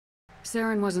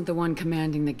Saren wasn't the one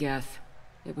commanding the Geth.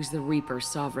 It was the Reaper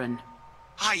Sovereign.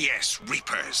 Ah yes,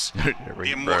 Reapers. Reapers.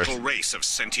 The immortal race of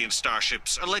sentient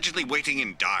starships allegedly waiting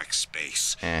in dark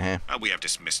space. We have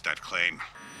dismissed that claim.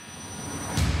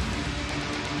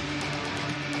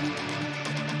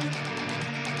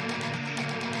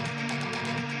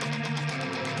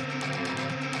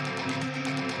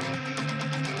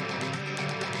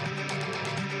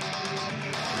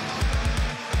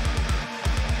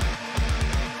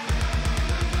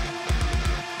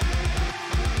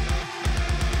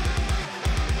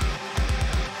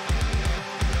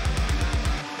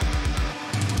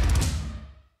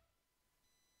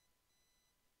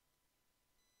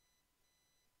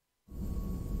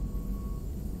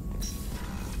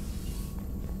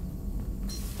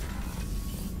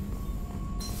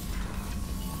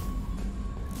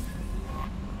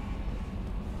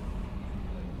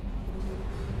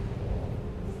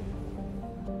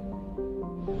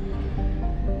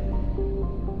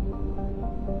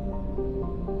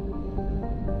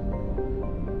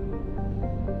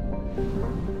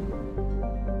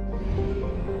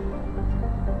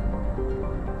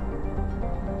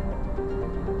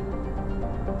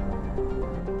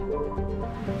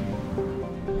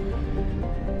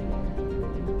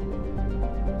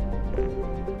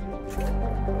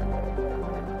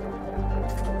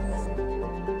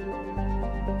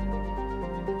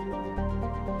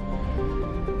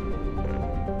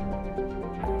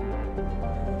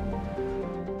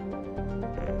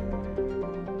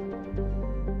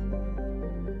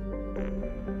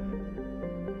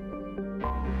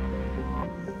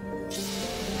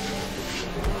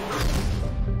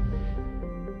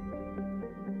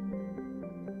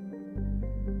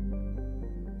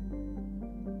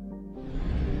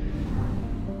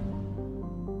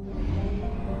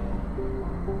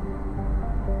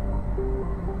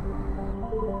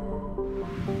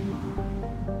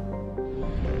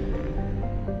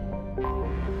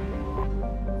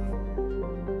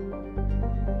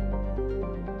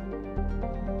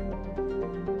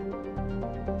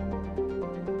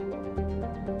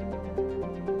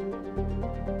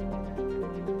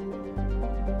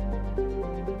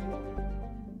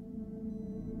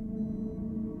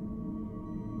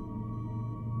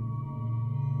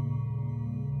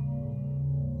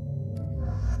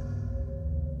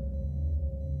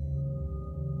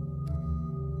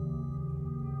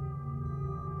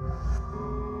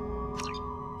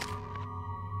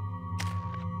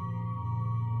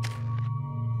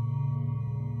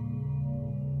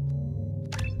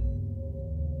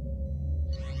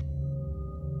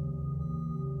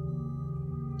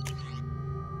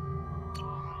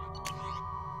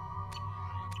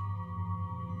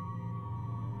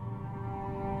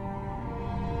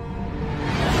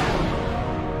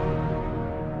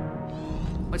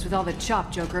 What's with all the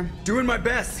chop, Joker? Doing my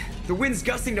best. The wind's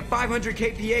gusting to 500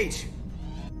 kph.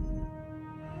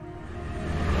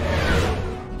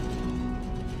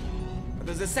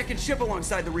 There's a second ship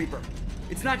alongside the Reaper.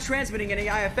 It's not transmitting any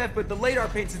IFF, but the radar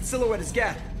paints its silhouette as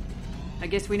Geth. I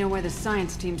guess we know why the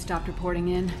science team stopped reporting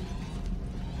in.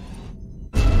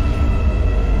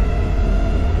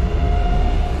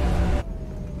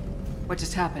 What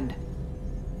just happened?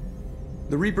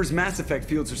 The Reaper's mass effect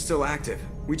fields are still active.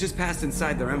 We just passed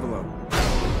inside their envelope.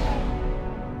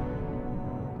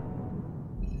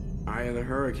 Eye of the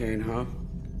hurricane, huh?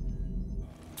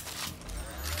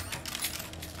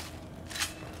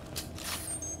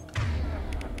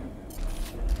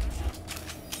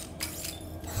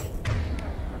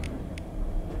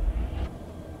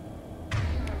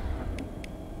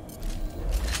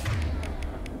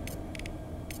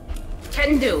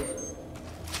 Can do.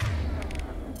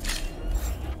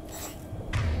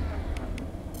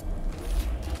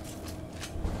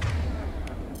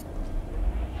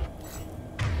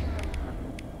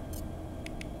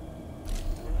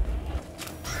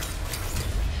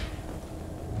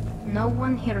 No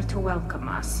one here to welcome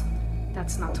us.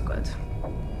 That's not good.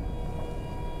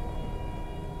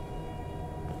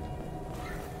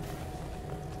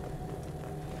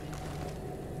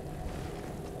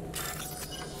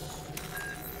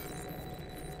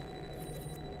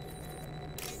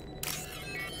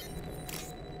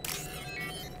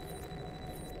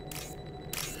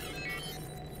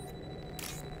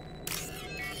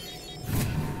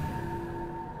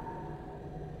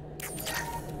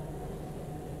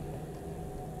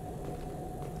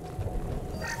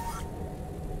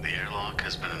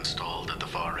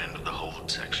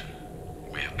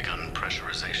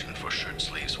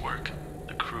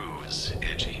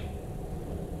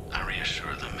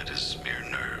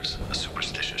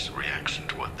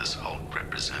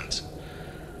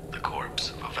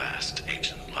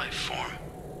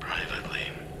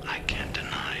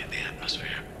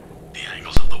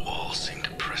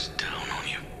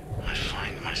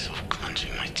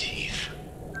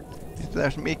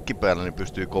 pidetään mikki päällä, niin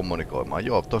pystyy kommunikoimaan.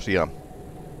 Joo, tosiaan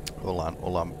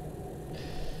ollaan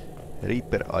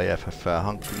Reaper IFF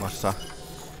hankkimassa.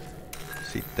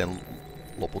 Sitten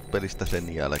loput pelistä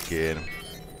sen jälkeen.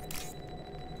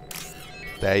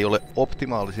 Tää ei ole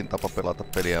optimaalisin tapa pelata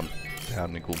peliä. Tää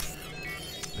on niinku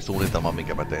suunnitelma,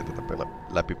 minkä mä tein tätä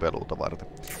läpipeluuta varten.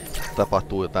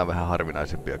 Tapahtuu jotain vähän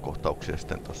harvinaisempia kohtauksia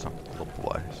sitten tuossa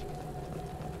loppuvaiheessa.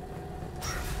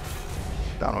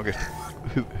 Tää on oikeesti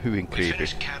hyvin creepy.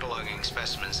 Cataloging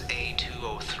specimens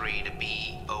A203 to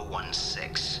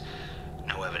B016.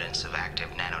 No evidence of active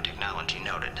nanotechnology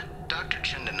noted. Dr.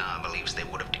 Chandana believes they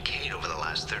would have decayed over the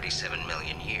last 37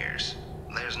 million years.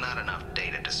 There's not enough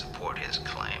data to support his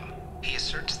claim. He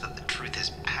asserts that the truth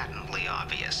is patently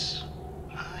obvious.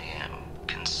 I am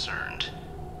concerned.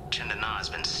 Chandana has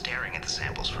been staring at the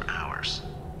samples for hours.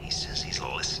 He says he's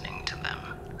listening to them.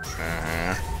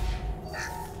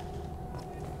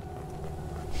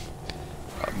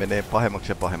 Menee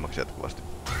pahemmaksi ja pahemmaksi jatkuvasti.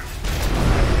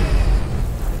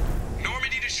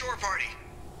 Normandy to shore party.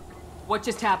 What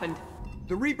just happened?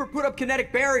 The Reaper put up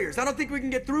kinetic barriers. I don't think we can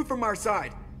get through from our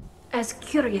side. As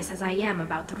curious as I am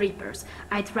about the Reapers,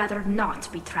 I'd rather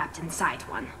not be trapped inside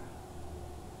one.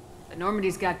 The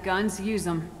Normandy's got guns, use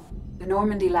them. The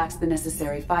Normandy lacks the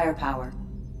necessary firepower.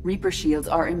 Reaper shields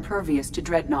are impervious to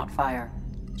dreadnought fire.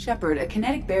 Shepard, a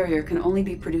kinetic barrier can only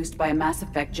be produced by a Mass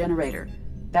Effect generator.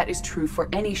 That is true for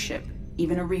any ship,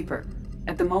 even a Reaper.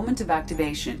 At the moment of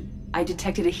activation, I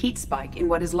detected a heat spike in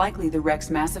what is likely the wreck's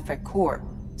Mass Effect core,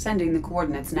 sending the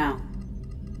coordinates now.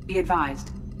 Be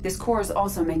advised, this core is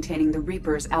also maintaining the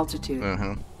Reaper's altitude.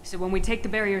 So when we take the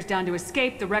barriers down to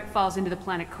escape, the wreck falls into the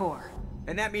planet core.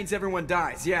 And that means everyone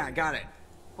dies. Yeah, I got it.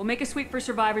 We'll make a sweep for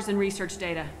survivors and research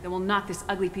data. Then we'll knock this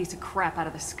ugly piece of crap out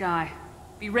of the sky.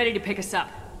 Be ready to pick us up.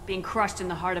 Being crushed in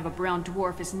the heart of a brown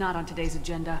dwarf is not on today's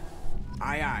agenda.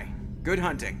 Aye, aye. Good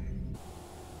hunting.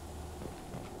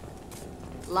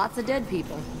 Lots of dead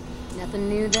people. Nothing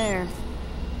new there.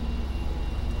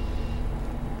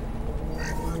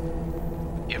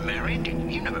 You're married?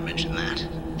 You never mentioned that.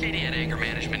 Katie had anger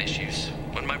management issues.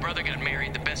 When my brother got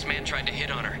married, the best man tried to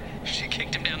hit on her. She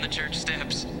kicked him down the church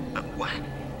steps. What?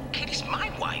 Katie's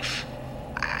my wife.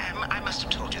 I must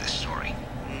have told you this story.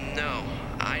 No,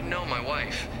 I know my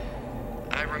wife.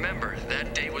 I remember,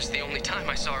 that day was the only time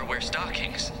I saw her wear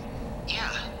stockings.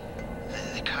 Yeah,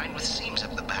 the kind with seams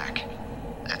up the back.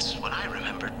 That's what I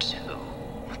remember too.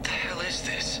 What the hell is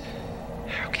this?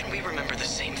 How can we remember the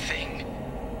same thing?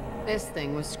 This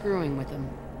thing was screwing with him.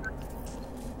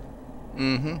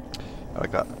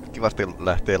 Aika kivasti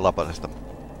lähtee lapasesta.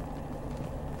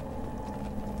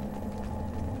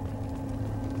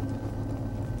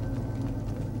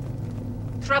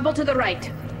 Trouble to the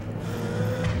right.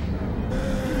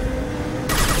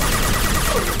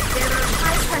 There are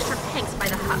high-pressure tanks by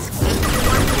the husk.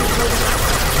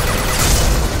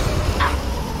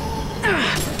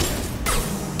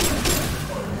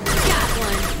 Got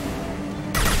one.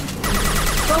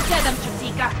 Go get them,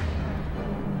 Chatika.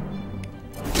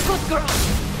 Good girl.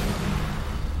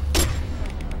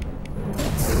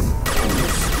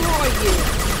 Destroy you!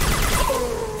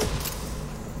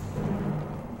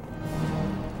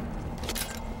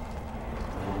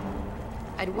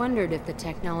 I'd wondered if the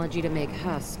technology to make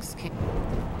husks can...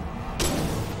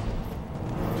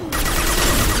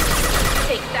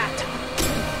 Take that.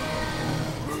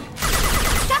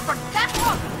 Shepard, that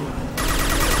one!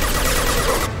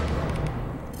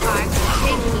 I'm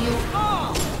taking you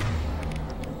all!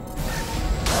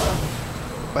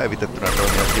 Päivitettynä toi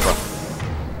on ihan kiva.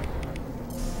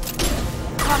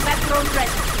 Combat drone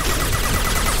ready.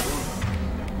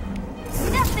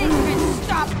 Nothing can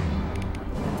stop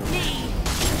me.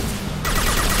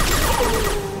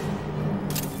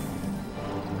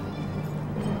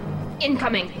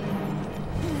 Incoming.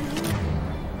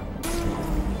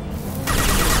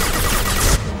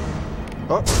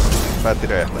 Oh, päätti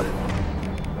räjähtää.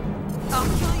 I'll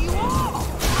kill you all.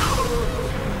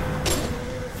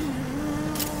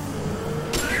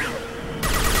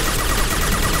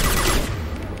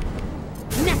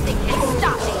 Nothing can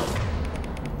stop me.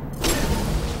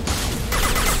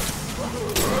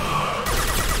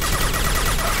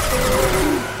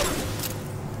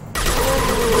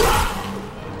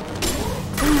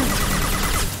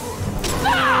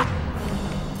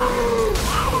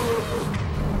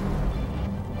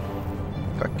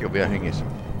 Kaikki on vielä hengissä.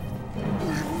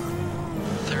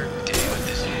 Third day with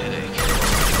this headache.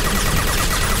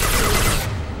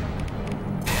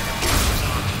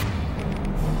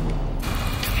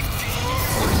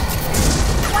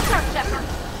 What's up, Shepard?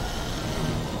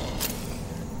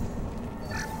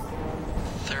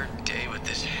 Third day with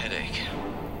this headache.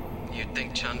 You'd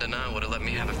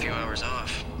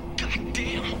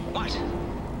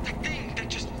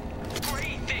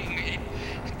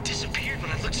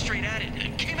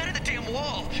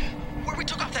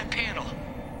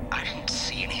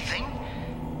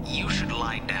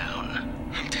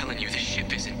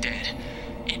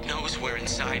somewhere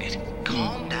inside it.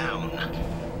 Calm down.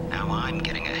 Now I'm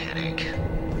getting a headache.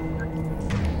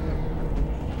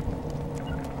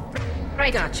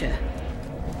 Right. Gotcha.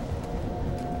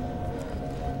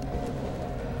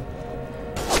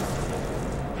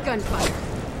 Gunfire.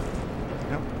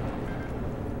 Yep.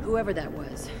 Whoever that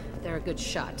was, they're a good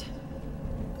shot.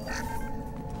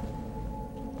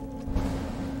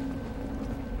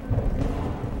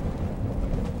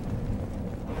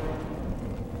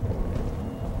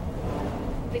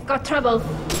 We've got trouble.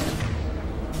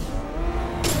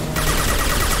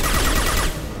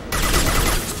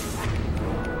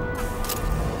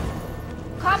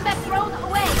 Combat drone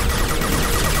away!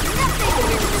 Nothing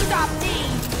can stop me!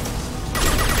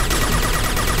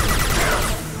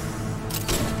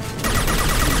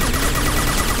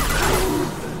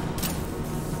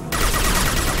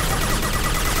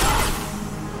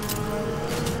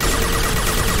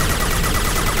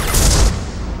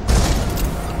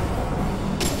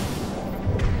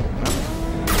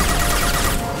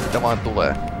 Mitä vaan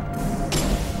tulee?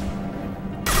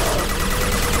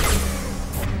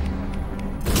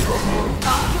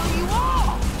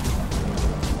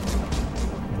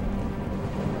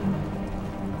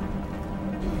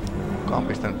 Kuka on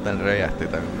pistänyt tän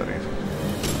räjähteitä ympäriinsä?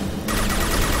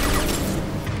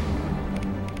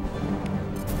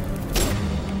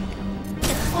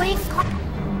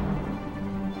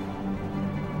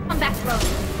 Combat drone.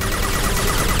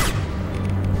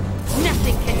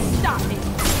 Nothing can stop me.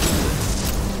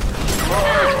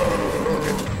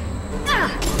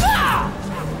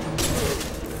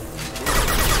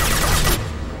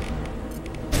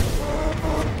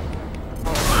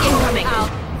 Incoming. I'll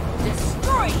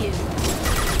destroy you.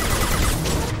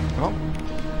 No.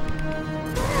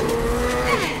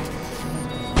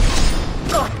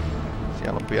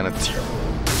 Siellä on pienet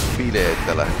bileet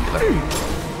tällä hetkellä.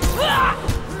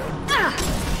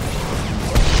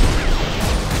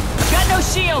 Got no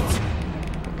shields.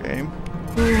 Okei.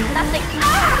 Nothing.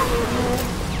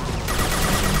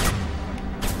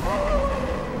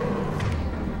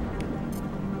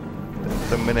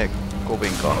 Tämä menee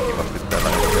kovinkaan kivasti tällä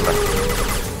hetkellä.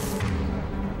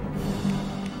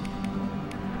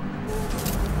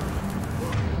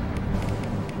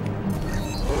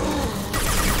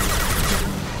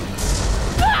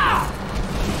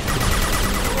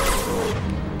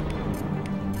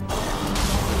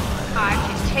 I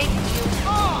can take you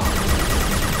all.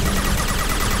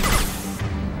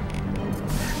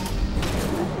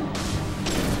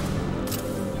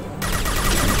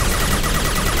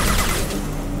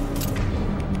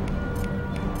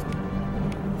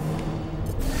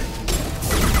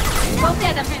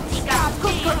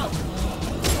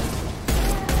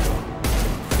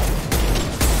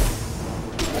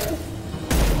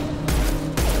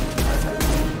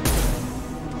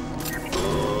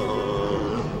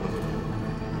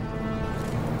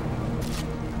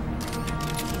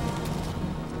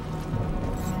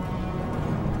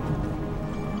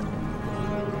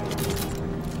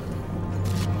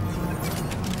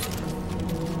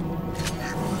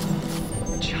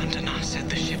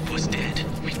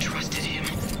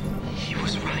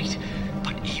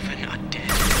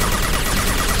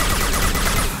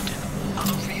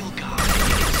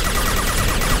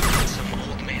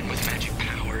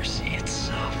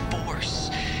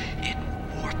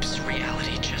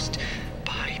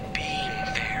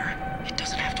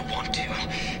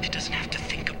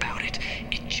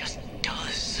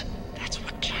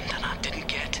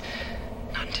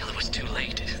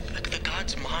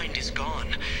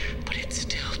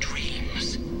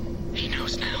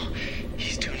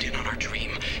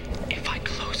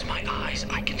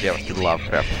 Lievästi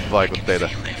Lovecraft-vaikutteita.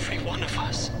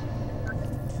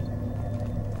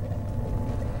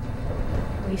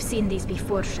 We've seen these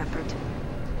before, Shepard.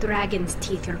 Dragon's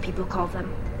teeth, your people call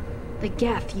them. The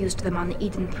Geth used them on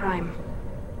Eden Prime.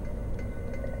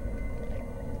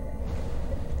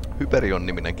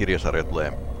 Hyperion-niminen kirjasarja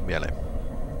tulee mieleen.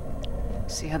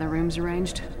 See how the room's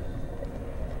arranged?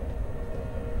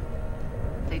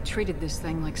 They treated this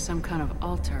thing like some kind of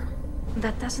altar.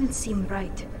 That doesn't seem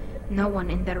right. No one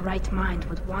in their right mind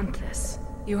would want this.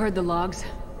 You heard the logs?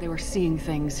 They were seeing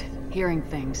things, hearing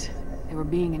things. They were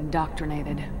being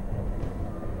indoctrinated.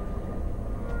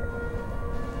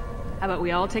 How about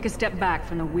we all take a step back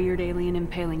from the weird alien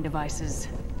impaling devices?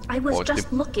 I was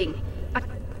just looking.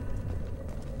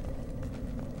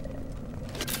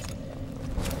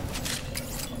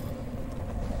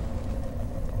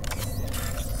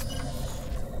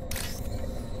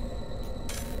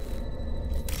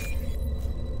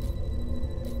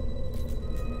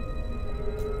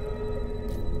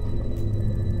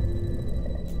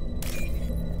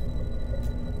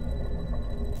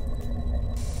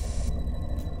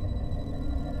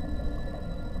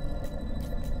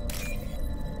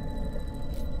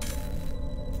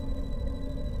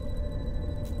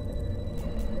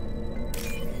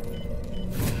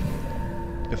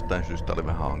 jostain syystä oli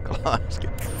vähän hankalaa äsken.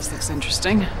 This looks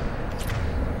interesting.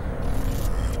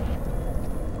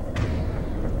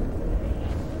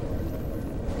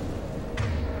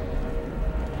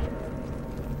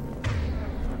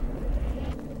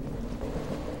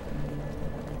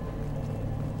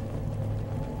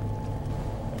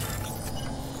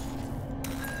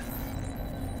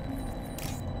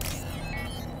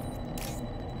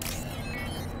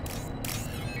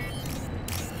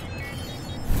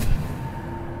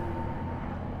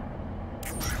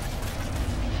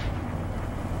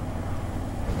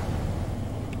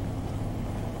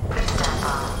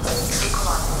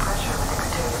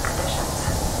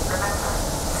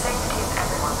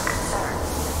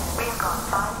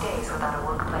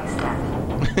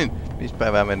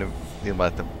 Päivää mennyt ilman,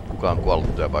 että kukaan on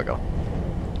kuollut työpaikalla.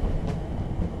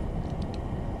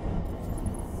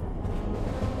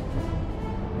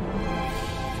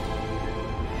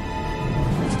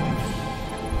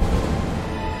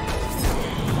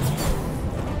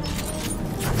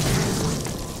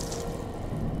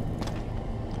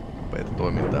 Nopeita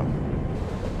toimintaa.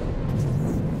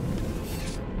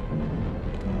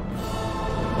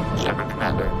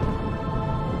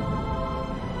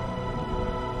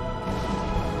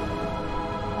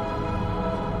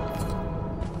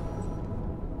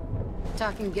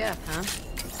 Talking Geth, huh?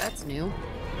 That's new.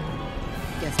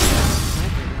 Guess that's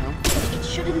It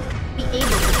shouldn't be able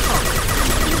to talk.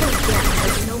 Even Geth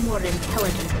has no more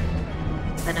intelligence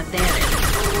than a berry.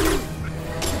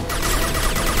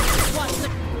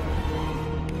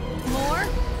 More?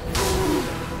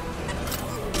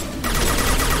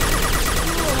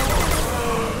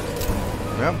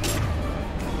 Yeah.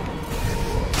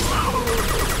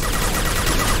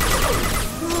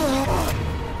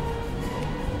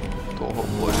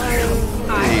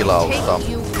 Hiilauttaa.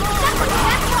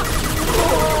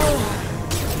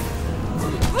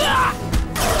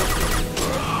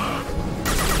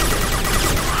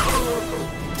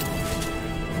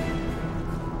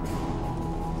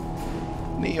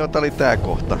 Niin joo, tää oli tää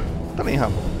kohta. Tää oli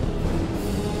ihan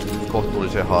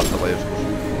kohtuullisen haastava joskus.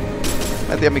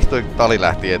 Mä en tiedä miksi toi tali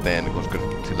lähti eteen, koska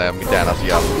sillä ei ole mitään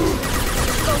asiaa.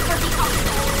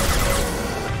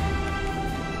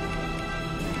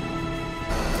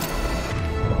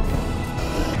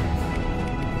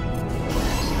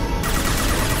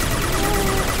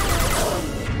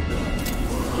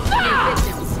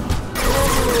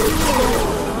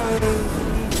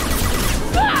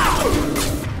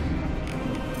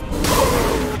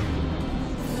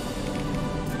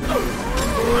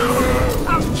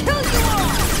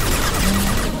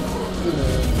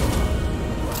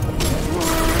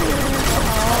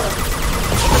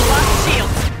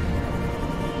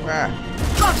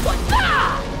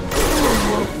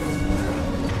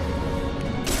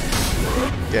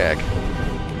 Gag.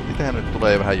 Mitähän nyt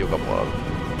tulee vähän joka puolella?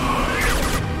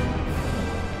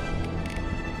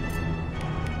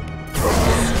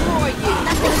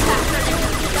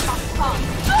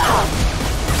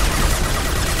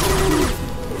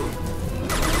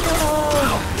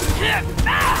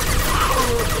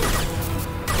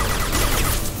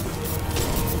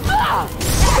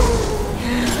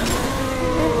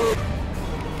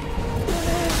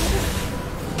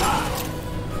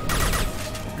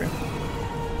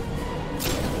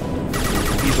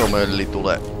 Iso mölli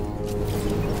tulee.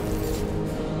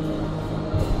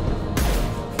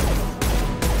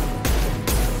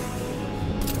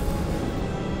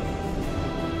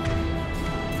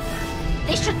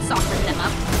 They should soften them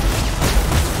up.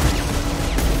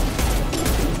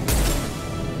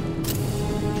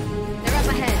 They're up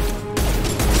ahead.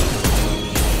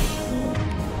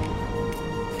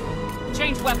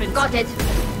 Change weapons. Got it.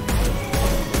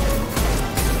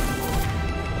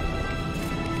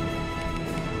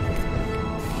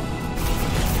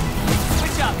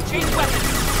 Change weapons!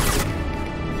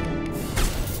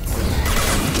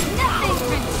 Nothing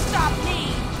can stop me!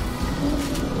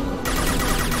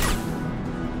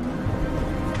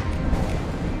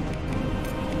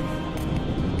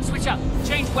 Switch up.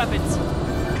 Change weapons.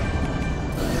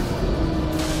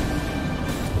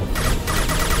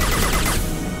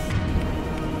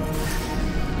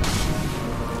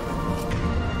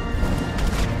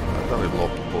 Tää oli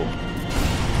loppuun.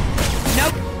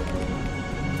 Nope.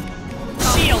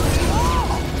 Shield.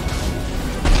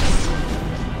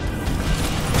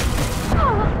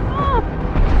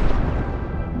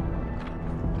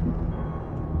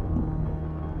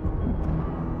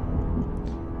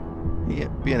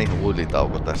 Pieni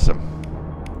huilitauko tässä.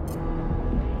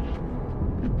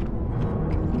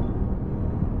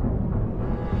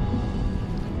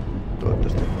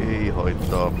 Toivottavasti ei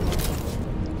haittaa.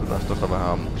 Otetaan tuosta vähän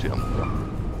ammuksia mukaan.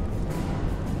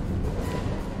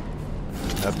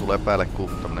 Ja tulee päälle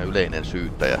kuin tämmönen yleinen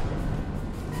syyttäjä.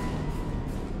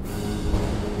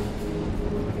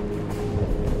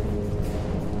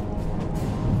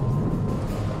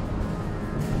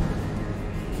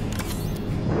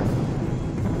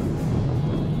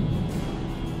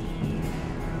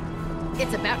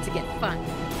 It's about to get fun.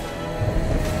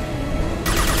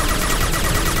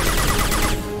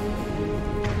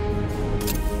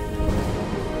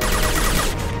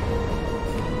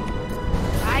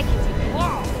 I can take it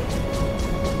all.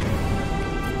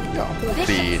 Ja This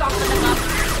should hupiin. soften them up.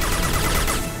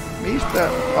 Mistä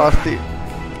asti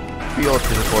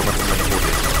bioottiset voimat on mennyt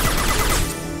hutiin?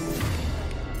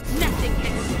 Nothing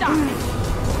can stop me.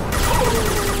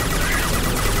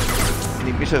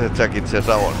 Niin missä se Jack itse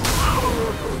asiassa on?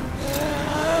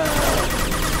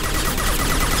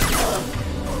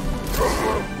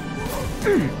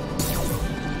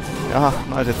 Jaha,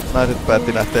 naiset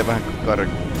päätti lähteä vähän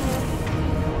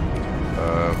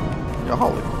ja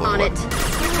haulikko On voi it.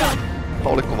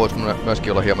 haulikko voisi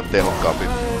myöskin olla hieman tehokkaampi.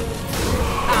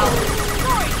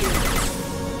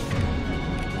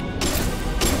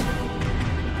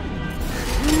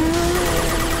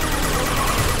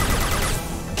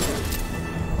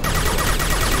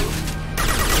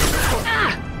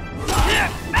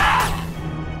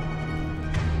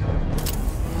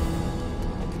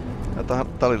 Ja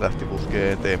tali lähti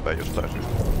puskee eteenpäin jostain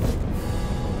syystä.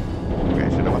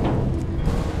 Okei, selvä.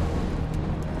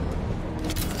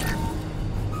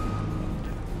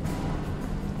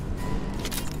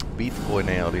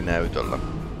 Bitcoineja oli näytöllä.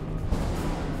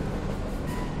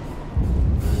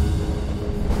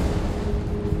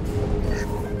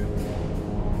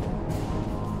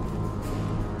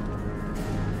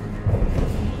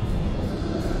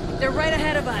 They're right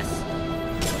ahead of us.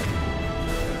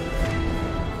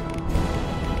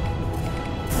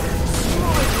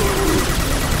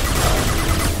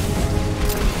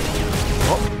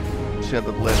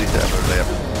 Sieltä tulee lisää möllejä.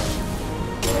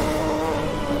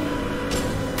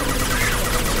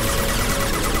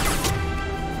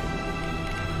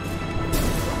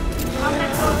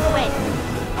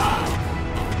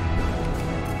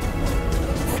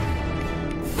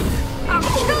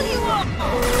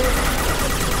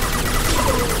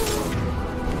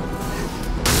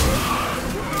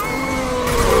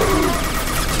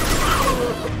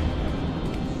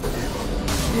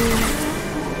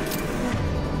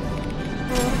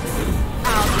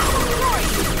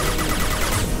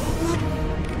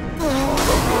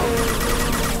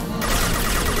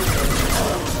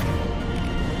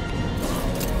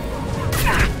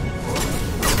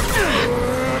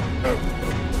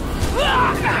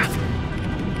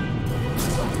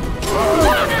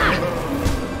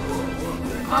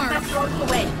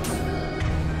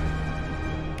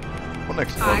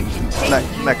 Onneksi on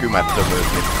näkymättömyys,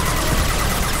 niin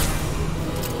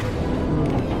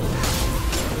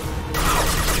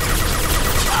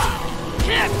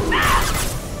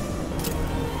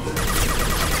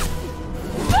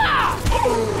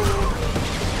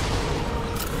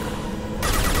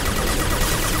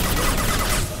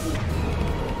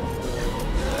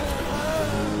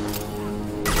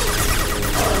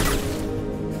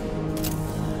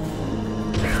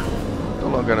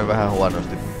tuolla on käynyt vähän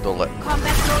huonosti tolle.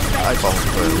 Ai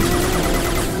pahoittaa.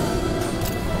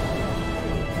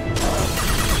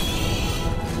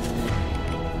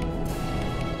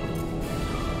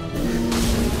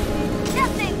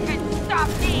 Nothing can stop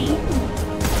me.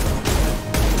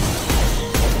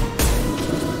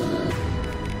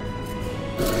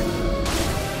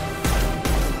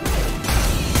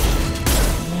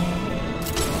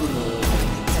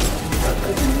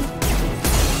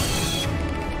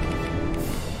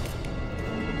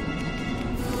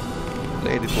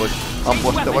 Leidit vois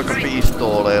ampua sitä vaikka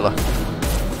pistooleilla.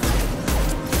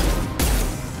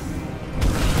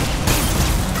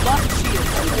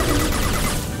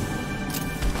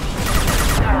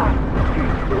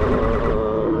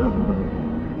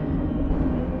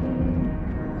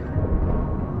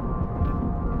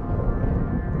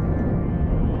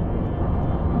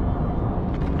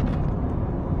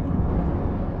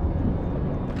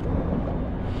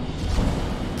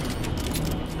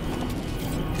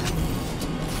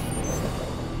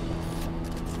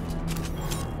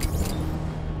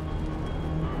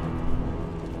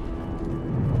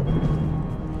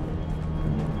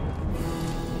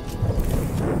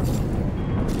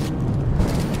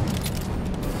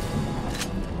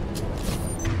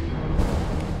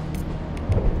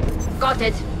 Got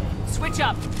it. Switch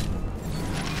up.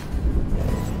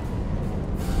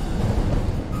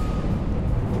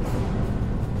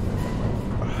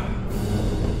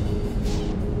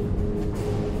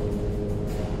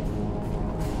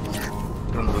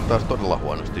 taas todella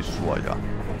huonosti suojaa.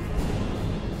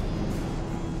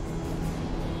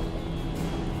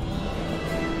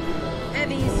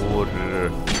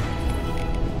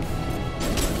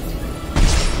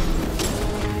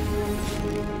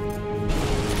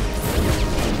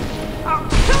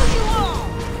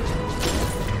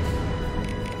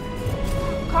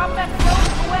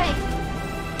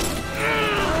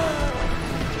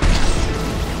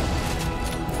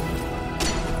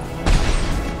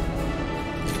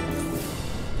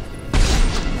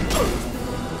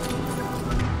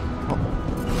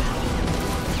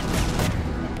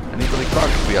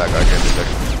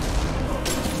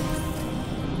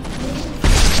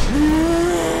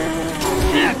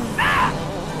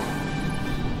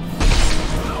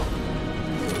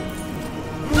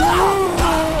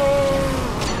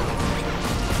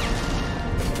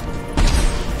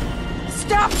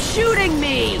 Stop shooting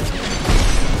me!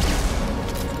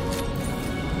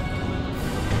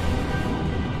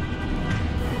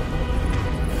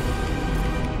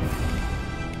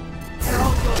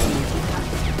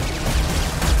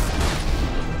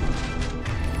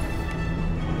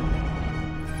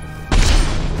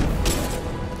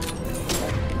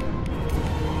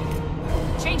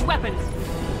 Change weapons.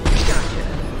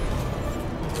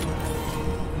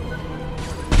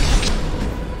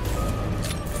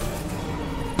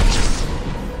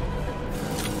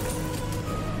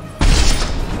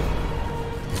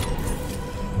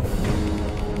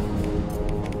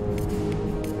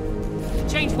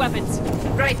 Change weapons.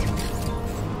 Right.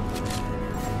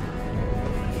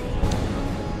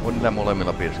 On nää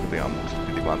molemmilla pirskutin ammukset,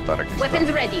 piti vaan tarkistaa.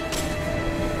 Weapons ready.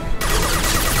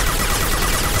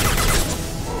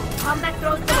 Combat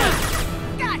throws the way.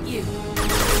 Got you.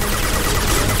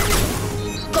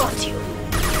 Got you.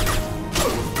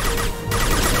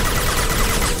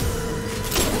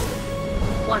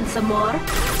 Want some more?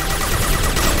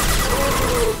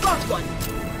 Got one.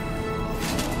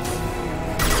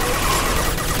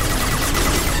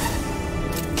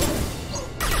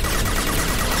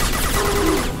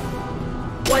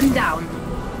 One down.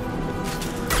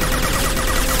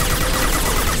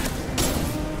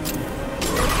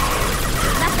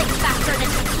 Nothing faster than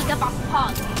fatigue of a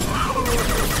pug.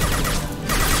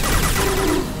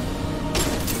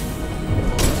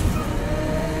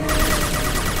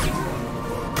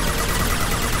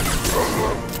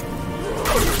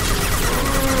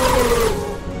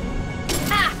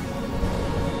 Ah!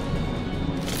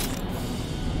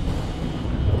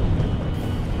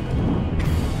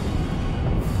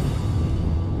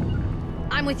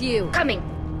 I'm with you. Coming.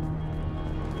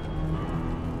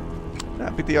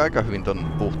 Nää piti aika hyvin ton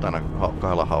puhtaana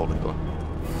kahdella haulitulla.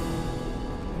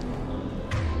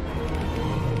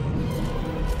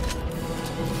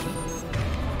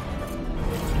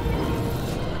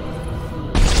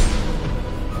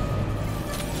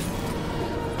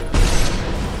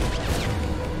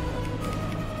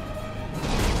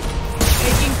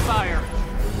 Taking fire.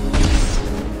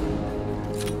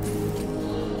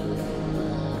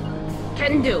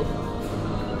 Can do.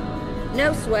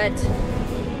 No sweat.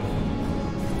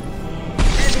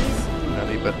 Nää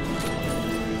niinpä.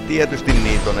 Tietysti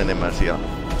niitä on enemmän siellä.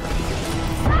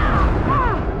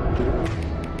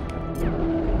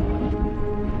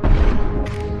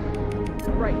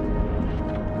 Right.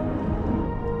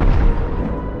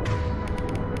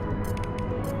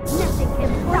 Nothing can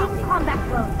stop combat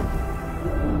flow.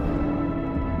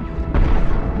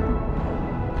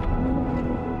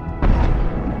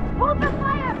 Hold the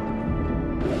fire!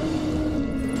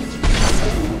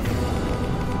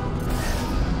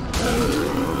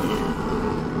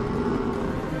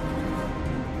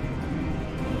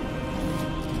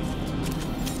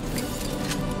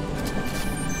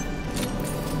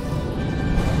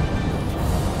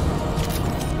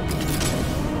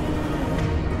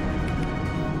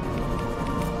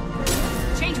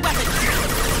 Change weapons.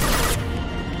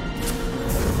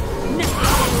 Nothing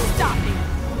can stop me.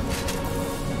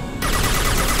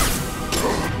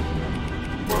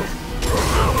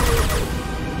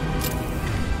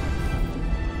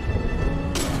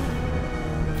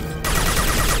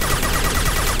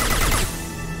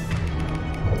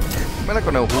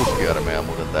 Melkoinen huuskiarmeija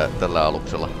muuten tällä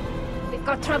aluksella. We've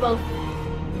got trouble.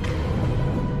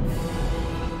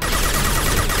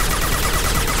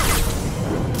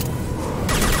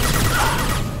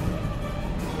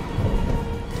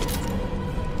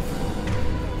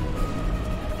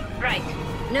 Right.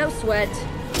 No sweat.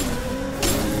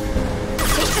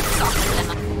 They should soften them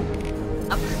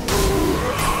up.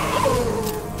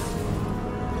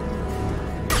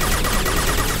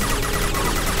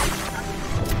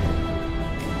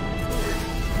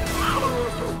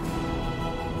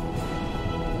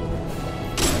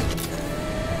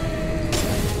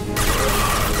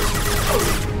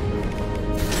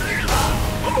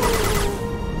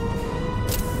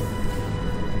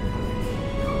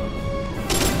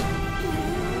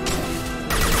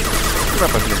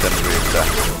 Hyväpäs niitä nyt riittää.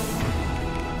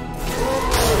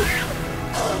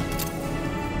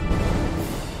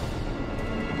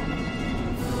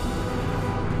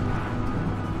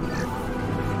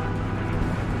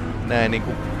 Nää ei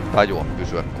niinku tajua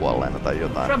pysyä kuolleena tai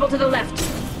jotain. Trouble to the left.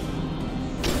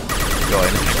 Joo,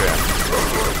 ei nyt näköjään.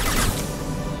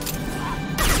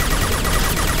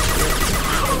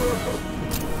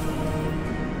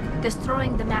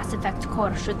 Destroying the Mass Effect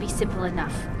core should be simple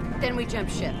enough. Then we jump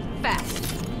ship.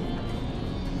 Fast.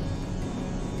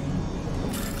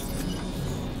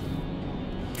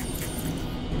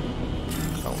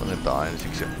 Tallennetaan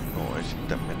ensiksi ja noin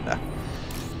sitten mennään.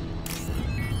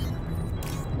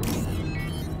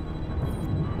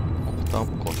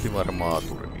 Kohti varmaa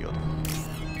turmiota.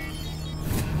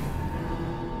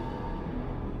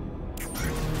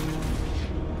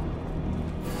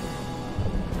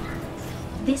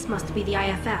 This must be the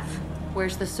IFF.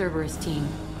 Where's the Cerberus team?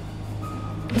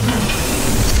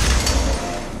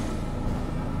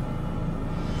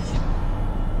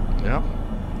 Joo.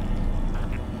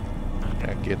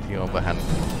 Ja ketju on vähän... Se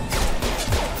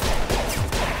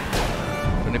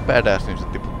on niin badass, niin se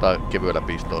tiputtaa kevyellä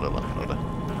pistoolilla noita.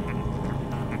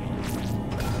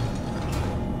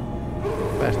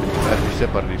 Päästi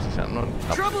Shepardin sisään. No,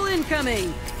 Trouble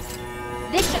incoming!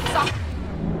 This ship's off.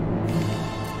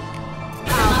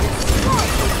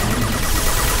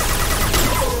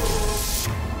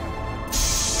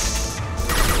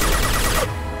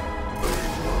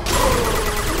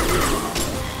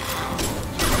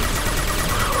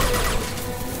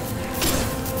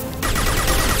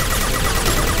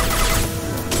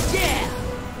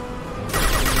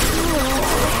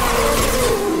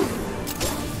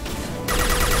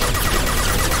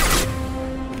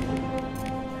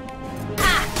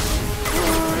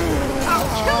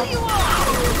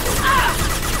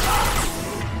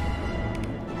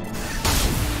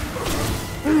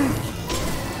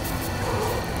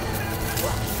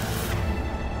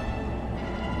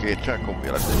 Jack on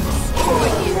vielä.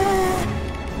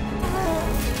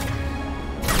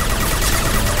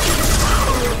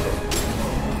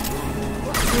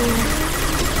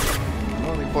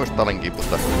 No niin, pois talen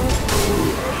kipusta.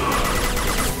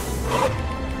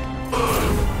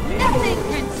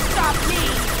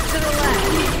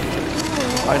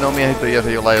 Ainoa miehitön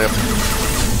jäsen, jolla ei ole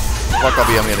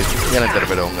vakavia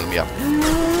mielenterveyden ongelmia.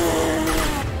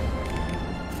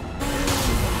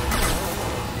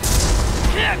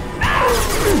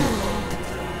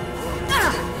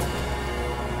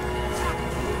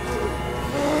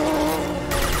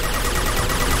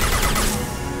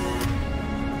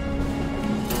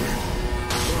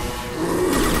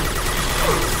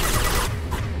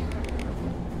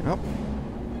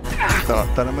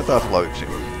 Tänne me taas ollaan yksin.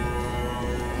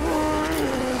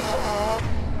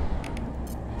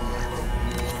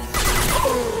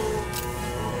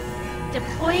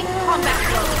 Deploying combat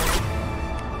mode.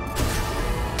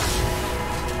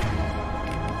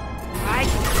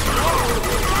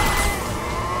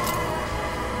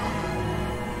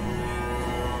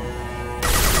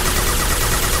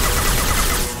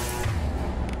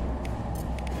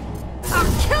 I'll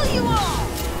kill you all!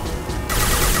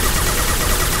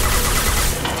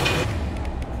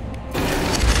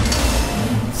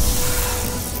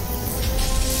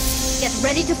 Get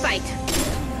ready to fight.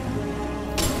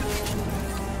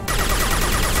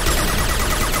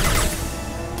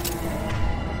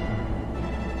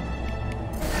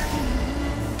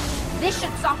 This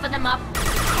should soften them up.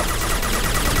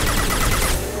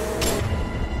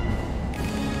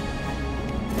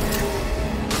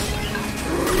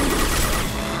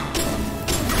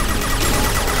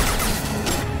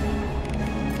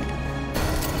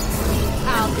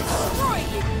 I'll destroy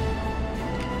you!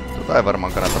 Tota ei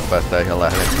varmaan kannata päästä ihan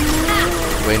lähelle.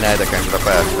 Ei näitäkään kyllä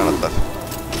päästä kannattais.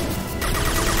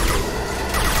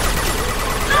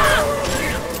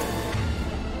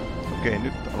 Okei,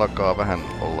 nyt alkaa vähän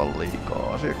olla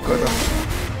liikaa asiakkaita.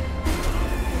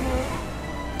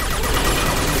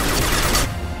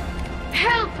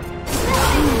 Help!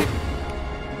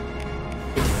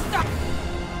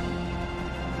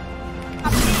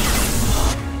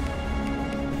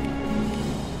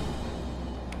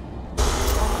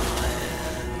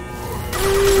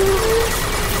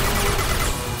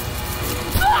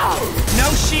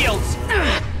 No shields!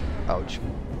 Ouch.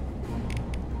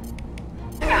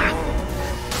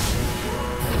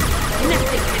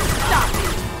 Nothing can stop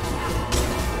me!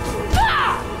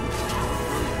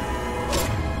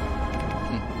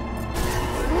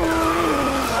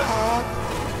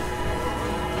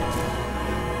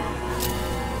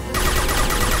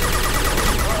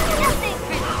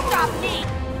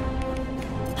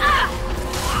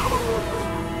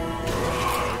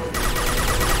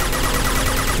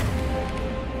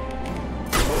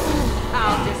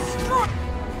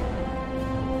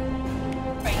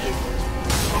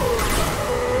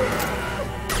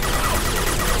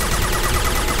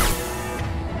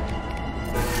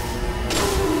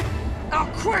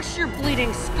 Crush your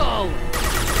bleeding skull!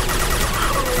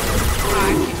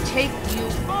 I can take you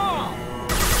all!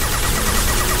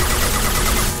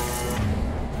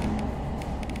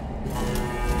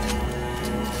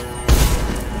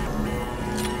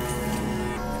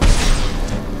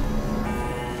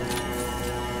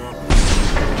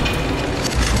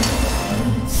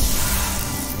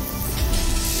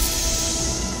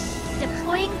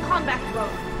 Deploying combat drone.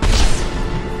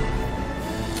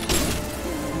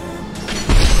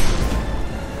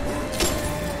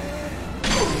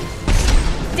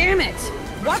 Damn it!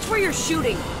 Watch where you're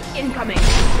shooting! Incoming.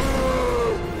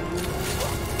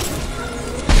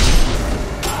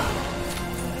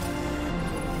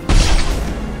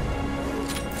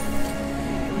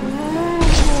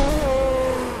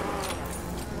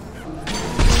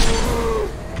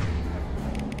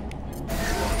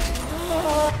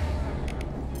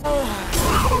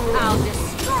 I'll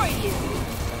destroy you!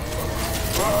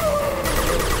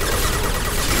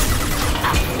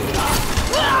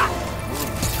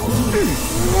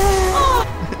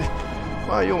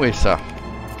 Mä oon jumissa.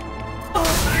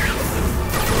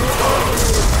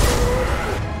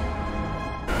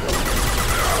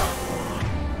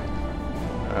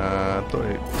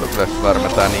 Toi pitäis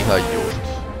värmätään ihan just.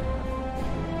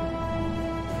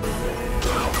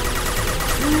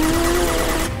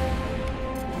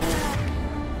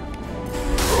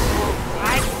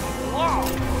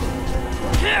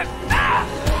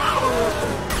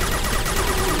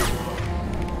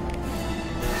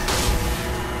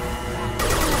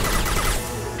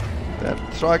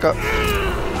 Se on aika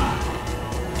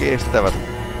kestävät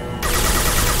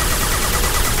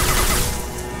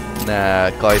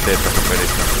nää kaiteet tässä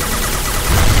pelissä.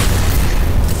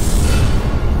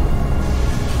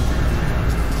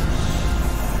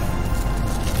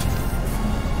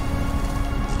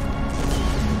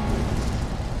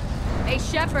 Hey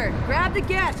Shepard, grab the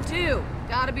gas too.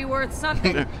 Gotta be worth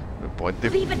something. Pointti.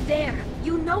 Leave it there.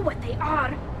 You know what they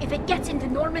are. If it gets into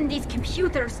Normandy's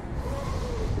computers.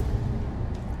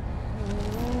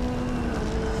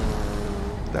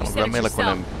 Täällä on kyllä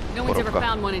melkoinen No one's ever porukka.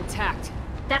 found one intact.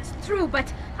 That's true,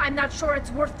 but I'm not sure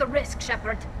it's worth the risk,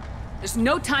 Shepard. There's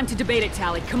no time to debate it,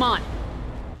 Tally. Come on.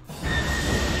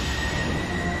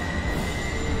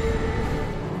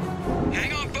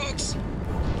 Hang on, folks!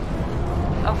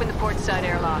 Open the port side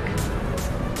airlock.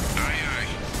 Aye, aye.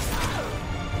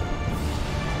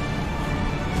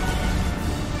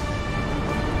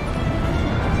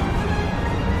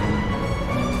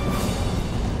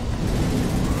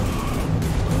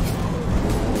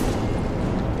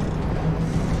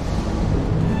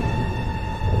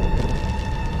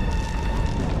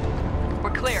 We're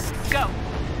clear. Go.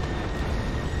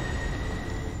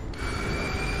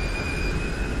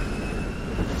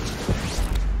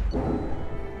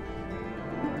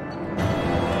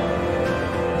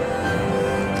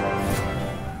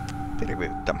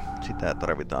 Terveyttä. Sitä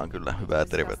tarvitaan kyllä. Hyvää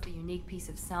terveyttä. The unique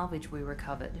piece of salvage we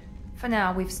recovered. For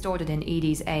now, we've stored it in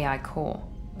Edie's AI core.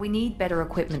 We need better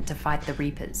equipment to fight the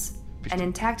Reapers. An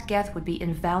intact geth would be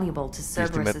invaluable to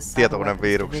Cerberus's tietokoneen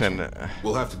viruksen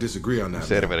We'll have to disagree on that.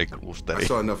 serveriklusteri. I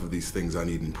saw enough of these things I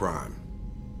need in Prime.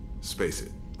 Space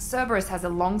it. Cerberus has a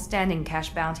long-standing cash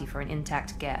bounty for an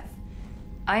intact geth.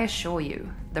 I assure you,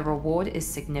 the reward is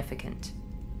significant.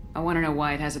 I want to know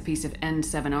why it has a piece of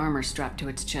N7 armor strapped to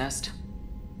its chest.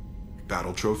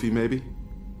 Battle trophy, maybe?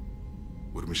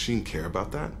 Would a machine care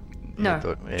about that? No,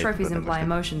 trophies imply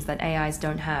emotions that AIs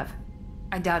don't have.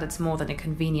 I doubt it's more than a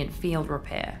convenient field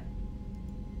repair.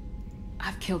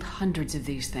 I've killed hundreds of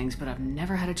these things, but I've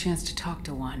never had a chance to talk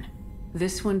to one.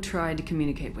 This one tried to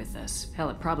communicate with us. Hell,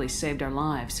 it probably saved our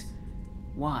lives.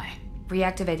 Why?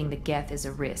 Reactivating the geth is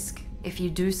a risk. If you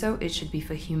do so, it should be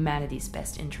for humanity's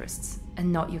best interests,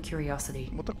 and not your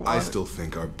curiosity. I still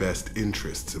think our best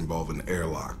interests involve an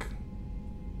airlock.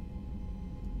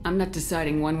 I'm not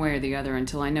deciding one way or the other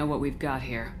until I know what we've got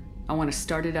here. I want to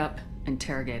start it up,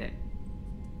 interrogate it.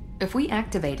 If we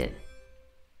activate it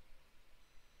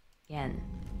again,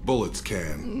 bullets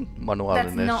can.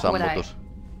 Manuaalinen sammutus.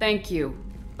 Thank you,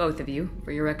 both of you,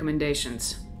 for your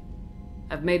recommendations.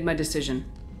 I've made my decision.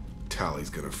 Tally's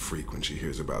gonna freak when she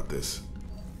hears about this.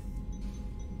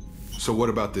 So what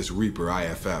about this Reaper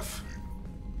IFF?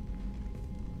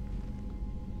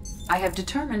 I have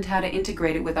determined how to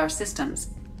integrate it with our systems.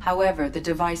 However, the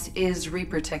device is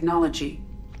Reaper technology.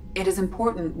 It is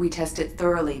important we test it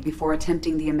thoroughly before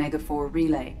attempting the Omega-4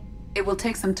 relay. It will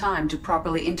take some time to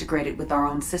properly integrate it with our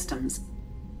own systems.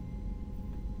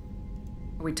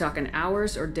 Are we talking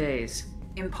hours or days?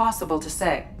 Impossible to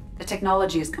say. The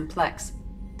technology is complex.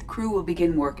 The crew will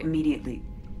begin work immediately.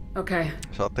 Okay.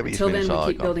 Saatte 5 Until then, minuuttia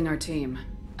we keep aikaa. building our team.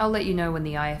 I'll let you know when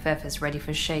the IFF is ready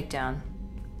for shakedown.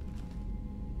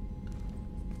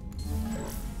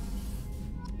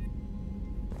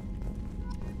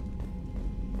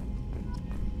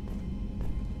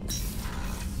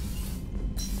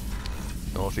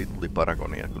 No, siitä tuli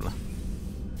paragonia kyllä.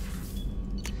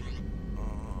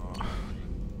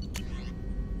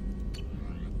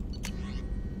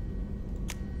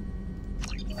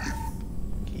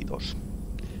 Kiitos.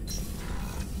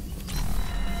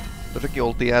 Tossakin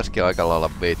oltiin äsken aika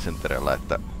lailla veitsenterällä,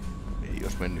 että ei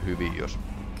jos mennyt hyvin, jos...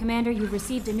 Commander, you've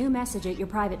received a new message at your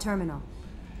private terminal.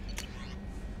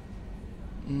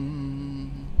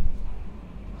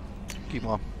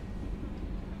 Kiva.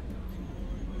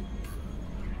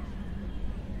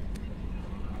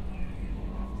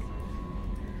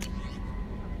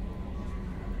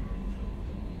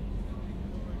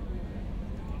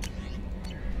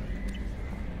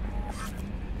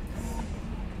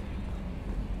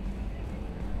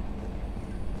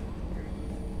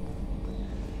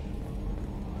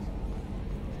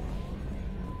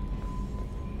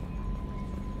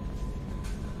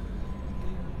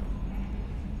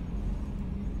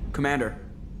 Commander.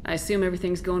 I assume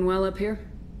everything's going well up here?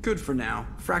 Good for now.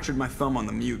 Fractured my thumb on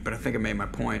the mute, but I think I made my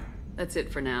point. That's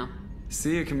it for now.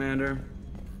 See you, Commander.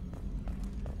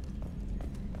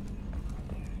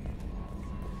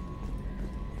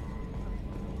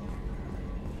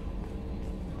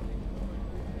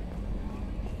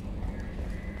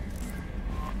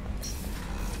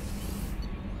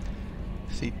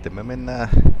 Sitten me mennään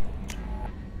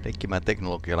leikkimään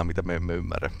teknologialla, mitä me emme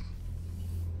ymmärrä.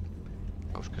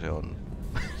 Koska se on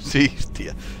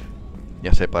siistiä.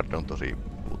 Ja Shepard on tosi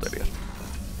utelias.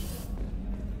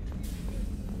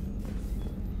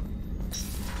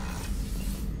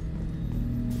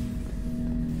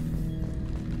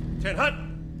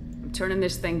 I'm turning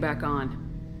this thing back on.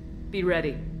 Be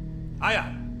ready. Aye,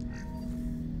 aye.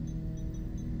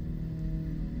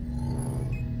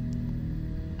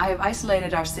 I have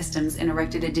isolated our systems and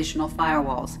erected additional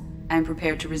firewalls. I am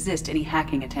prepared to resist any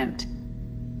hacking attempt.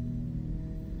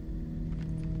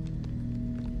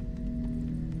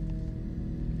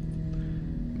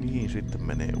 Niin, sitten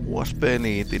menee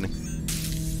USB-niitin.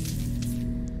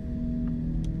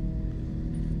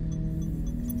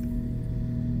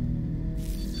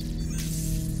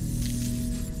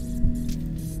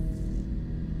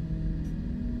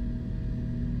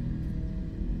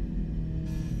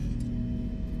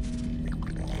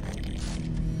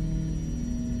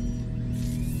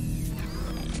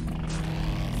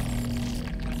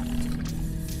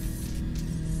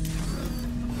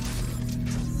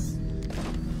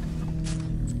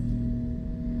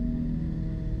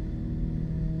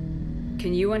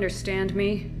 Can you understand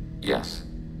me? Yes.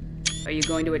 Are you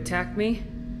going to attack me?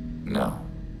 No.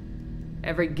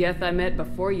 Every Geth I met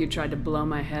before you tried to blow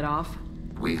my head off.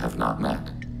 We have not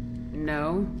met.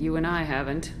 No, you and I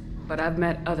haven't. But I've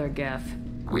met other Geth.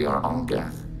 We are all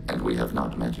Geth, and we have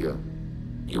not met you.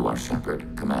 You are Shepard,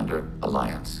 Commander,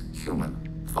 Alliance,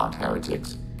 human, fought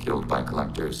heretics, killed by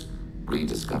collectors,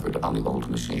 rediscovered on the old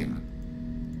machine.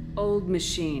 Old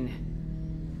machine.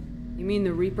 You mean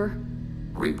the Reaper?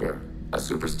 Reaper, a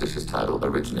superstitious title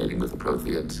originating with the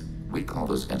Protheans. We call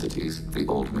those entities the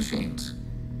old machines.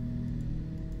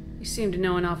 You seem to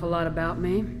know an awful lot about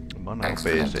me.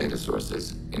 Extranet data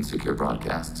sources, insecure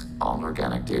broadcasts, all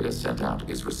organic data sent out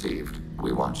is received.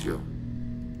 We watch you.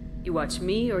 You watch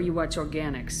me or you watch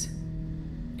organics?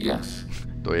 Yes.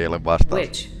 Toi ei ole vastaus.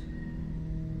 Which?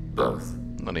 Both.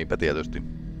 No niinpä tietysti.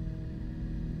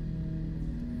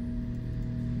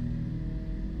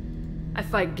 I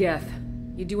fight Geth.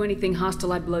 You do anything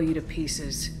hostile, I blow you to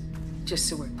pieces. Just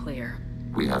so we're clear.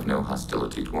 We have no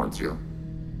hostility towards you.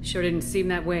 Sure didn't seem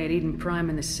that way at Eden Prime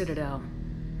and the Citadel.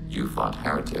 You fought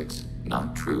heretics,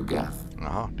 not true Geth.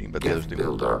 Aha, niinpä Geth tietysti.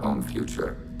 build our own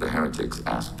future. The heretics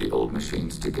asked the old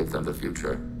machines to give them the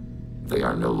future. They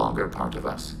are no longer part of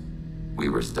us. We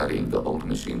were studying the old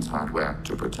machines' hardware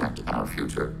to protect our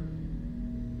future.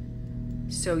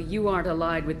 So you aren't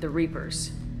allied with the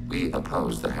Reapers? We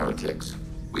oppose the heretics.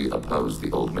 We oppose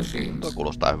the old machines. Tuo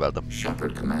kuulostaa hyvältä.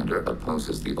 Shepard Commander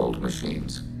opposes the old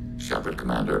machines. Shepard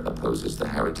Commander opposes the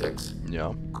heretics.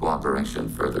 Yeah. Cooperation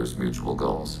furthers mutual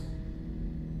goals.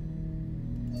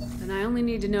 Then I only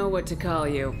need to know what to call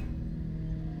you.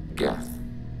 Geth.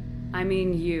 I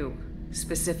mean you,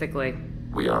 specifically.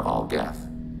 We are all Geth.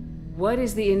 What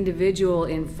is the individual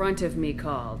in front of me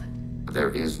called? There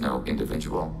is no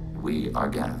individual. We are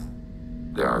Geth.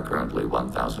 There are currently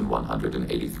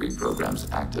 1,183 programs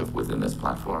active within this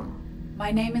platform. My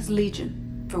name is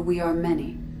Legion, for we are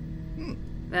many.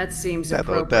 That seems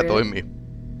appropriate. Tää toimii.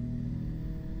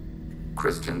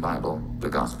 Christian Bible, the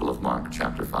Gospel of Mark,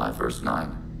 chapter 5, verse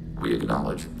 9. We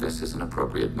acknowledge this is an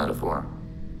appropriate metaphor.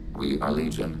 We are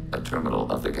Legion, a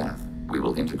terminal of the Geth. We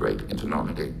will integrate into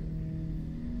Normandy.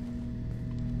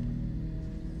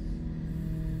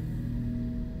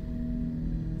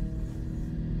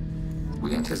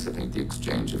 We anticipate the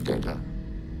exchange of data.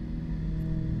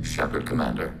 Shepard,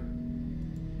 Commander.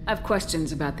 I have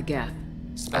questions about the Geth.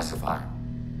 Specify.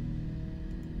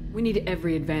 We need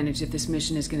every advantage if this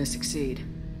mission is going to succeed.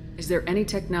 Is there any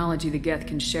technology the Geth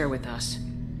can share with us?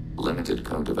 Limited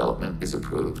code development is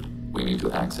approved. We need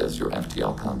to access your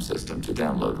FTL-com system to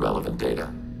download relevant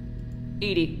data.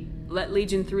 EDI, let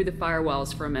Legion through the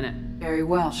firewalls for a minute. Very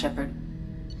well, Shepard.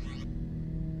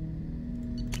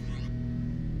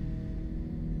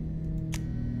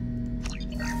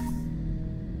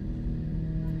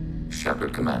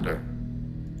 Shepard, Commander.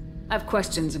 I have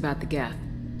questions about the Geth.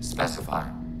 Specify.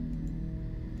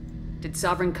 Did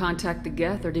Sovereign contact the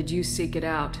Geth, or did you seek it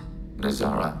out?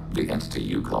 Nazara, the entity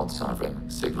you called Sovereign,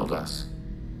 signaled us.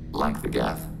 Like the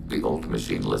Geth, the old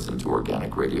machine listened to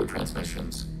organic radio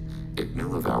transmissions. It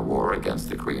knew of our war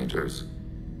against the creators.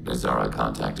 Nazara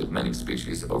contacted many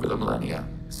species over the millennia,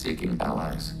 seeking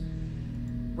allies.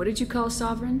 What did you call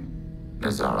Sovereign?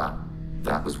 Nazara.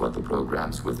 That was what the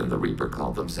programs within the Reaper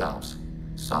called themselves.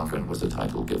 Sovereign was a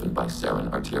title given by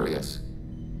Saren Arterius.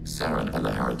 Saren and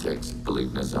the heretics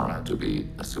believed Nazara to be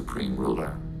a supreme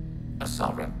ruler, a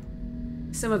sovereign.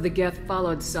 Some of the Geth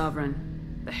followed Sovereign.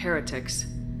 The heretics.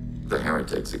 The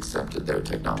heretics accepted their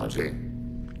technology.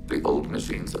 The old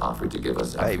machines offered to give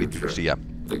us our future.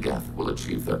 The Geth will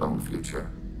achieve their own future.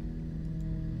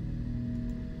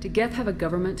 Do Geth have a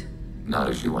government? Not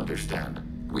as you understand.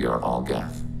 We are all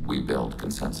Geth. We build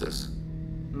consensus.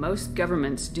 Most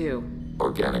governments do.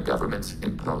 Organic governments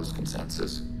impose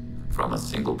consensus. From a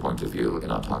single point of view in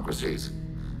autocracies.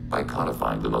 By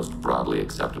codifying the most broadly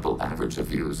acceptable average of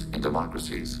views in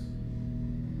democracies.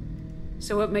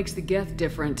 So what makes the Geth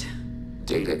different?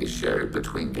 Data is shared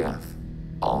between Geth.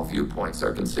 All viewpoints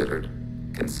are considered.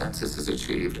 Consensus is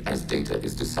achieved as data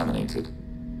is disseminated.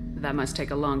 That must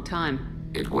take a long time.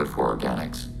 It would for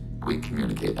organics. We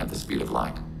communicate at the speed of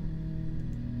light.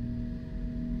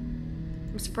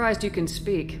 I'm surprised you can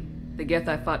speak. The Geth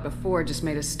I fought before just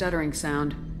made a stuttering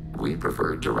sound. We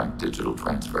prefer direct digital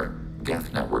transfer.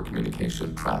 Geth network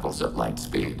communication travels at light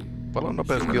speed. Paljon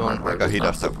nopeasti on aika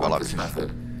hidasta this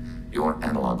method. Your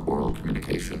analog oral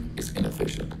communication is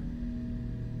inefficient.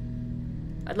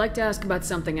 I'd like to ask about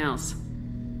something else.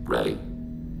 Ready?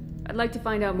 I'd like to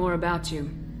find out more about you.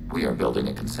 We are building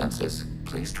a consensus.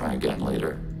 Please try again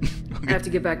later. I have to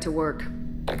get back to work.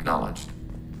 Acknowledged.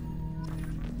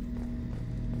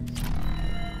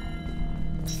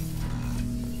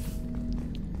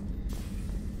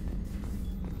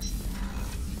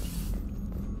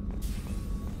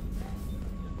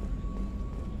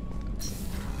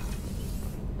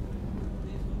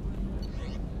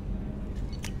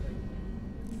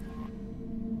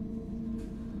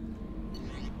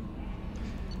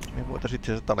 Me voitaisiin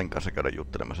itse asiassa Talin kanssa käydä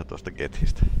juttelemassa tuosta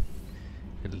Gethistä.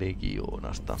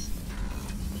 Legioonasta.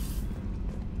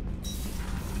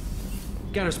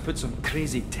 Garrus put some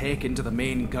crazy tech into the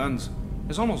main guns.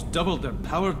 It's almost doubled their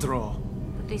power draw.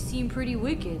 But they seem pretty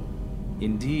wicked.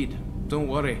 Indeed. Don't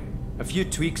worry. A few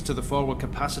tweaks to the forward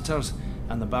capacitors,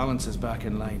 and the balance is back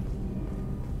in line.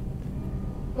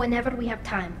 Whenever we have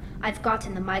time, I've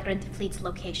gotten the migrant fleet's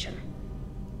location.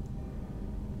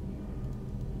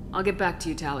 I'll get back to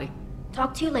you, Tali.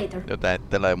 Talk to you later. Joten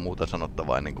teillä ei muuta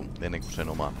sanottavaa ennen kuin sen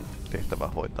oma tehtävä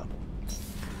hoitaa.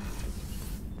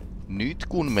 Nyt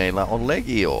kun meillä on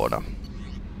legioona,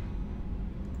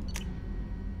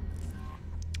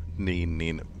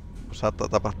 niin saattaa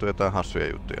tapahtua jotain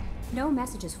hassuja juttuja. No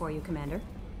messages for you, Commander.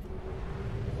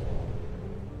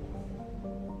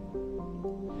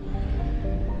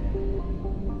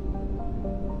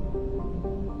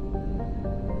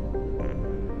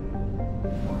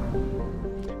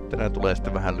 Tänään tulee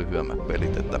sitten vähän lyhyemmät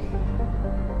pelit, että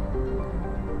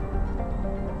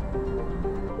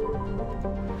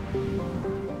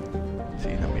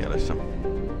siinä mielessä.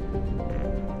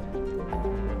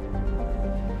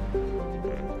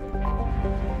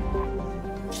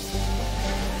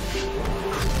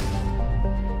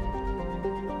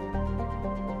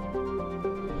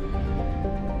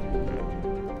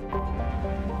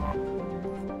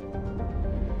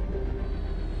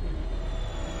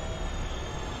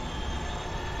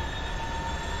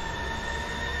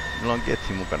 Minulla on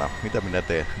Getsi mukana. Mitä minä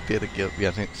teen? Tietenkin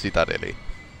vien sen Citadeliin.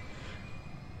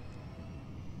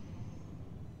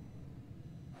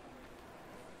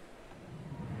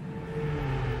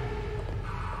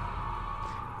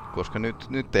 Koska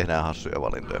nyt tehdään hassuja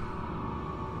valintoja.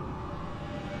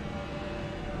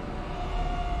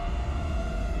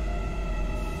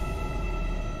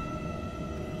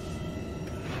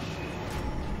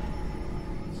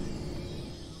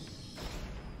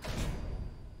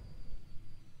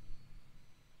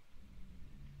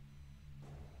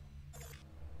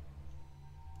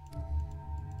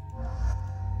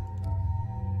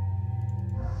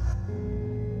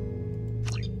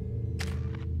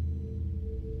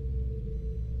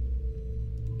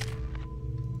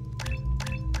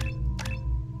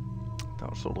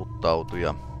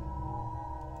 Soluttautuja.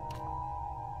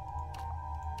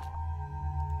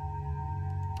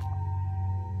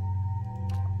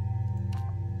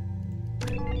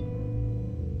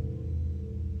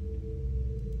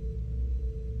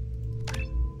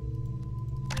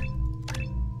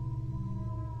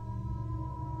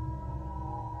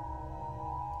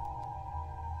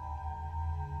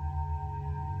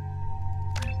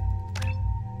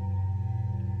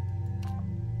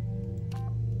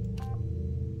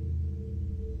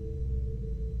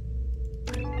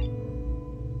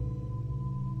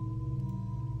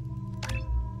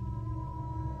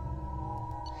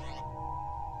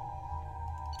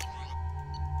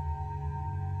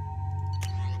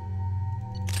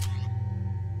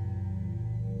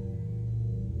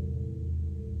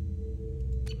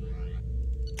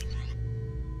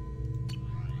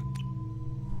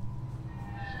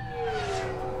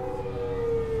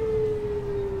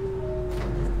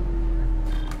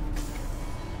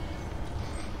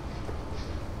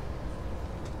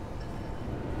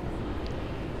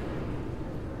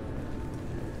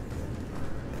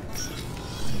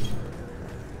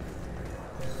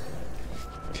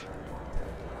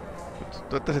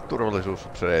 Toivottavasti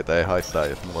turvallisuusupsereita ei haittaa,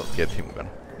 jos mulla on kethi mukana.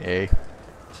 Ei.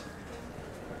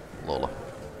 Lola.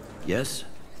 Yes?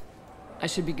 I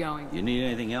should be going. You need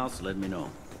anything else, let me know.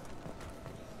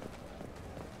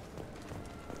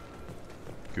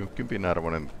 10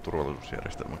 arvoinen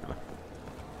turvallisuusjärjestelmä kyllä.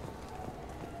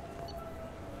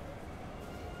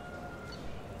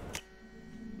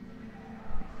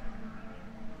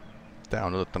 Tää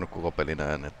on ottanut koko pelin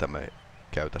ajan, että me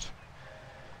käytäs.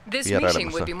 This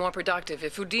meeting would be more productive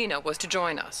if Udina was to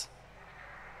join us.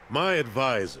 My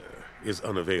advisor is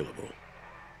unavailable.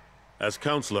 As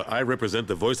counselor, I represent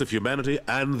the voice of humanity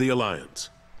and the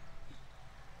Alliance.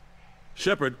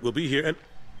 Shepard will be here and...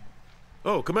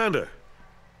 Oh, Commander.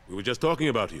 We were just talking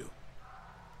about you.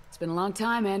 It's been a long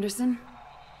time, Anderson.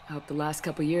 I hope the last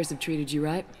couple years have treated you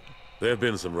right. There have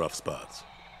been some rough spots.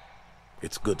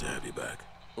 It's good to have you back.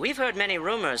 We've heard many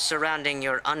rumors surrounding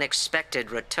your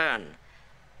unexpected return.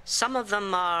 Some of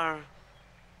them are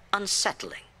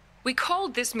unsettling. We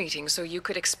called this meeting so you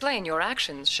could explain your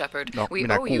actions, Shepard. No, we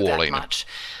owe you that much.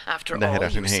 After all,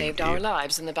 you saved our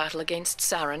lives in the battle against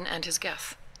Saren and his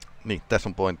Geth. Niin, tässä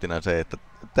on pointtina se, että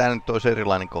tää nyt olisi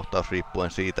erilainen kohtaus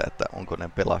riippuen siitä, että onko ne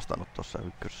pelastanut tuossa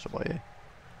ykkösessä vai ei.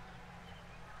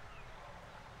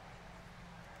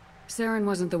 Saren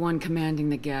wasn't the one commanding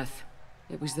the Geth.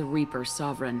 It was the Reaper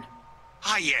Sovereign.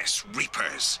 Ah yes,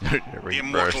 Reapers. The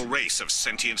immortal race of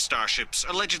sentient starships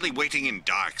allegedly waiting in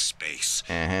dark space.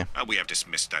 We have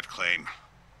dismissed that claim.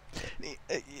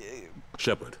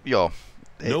 Shepard. Joo.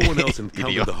 No one else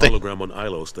encountered the hologram on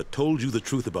Ilos that told you the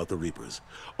truth about the Reapers.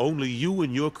 Only you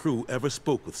and your crew ever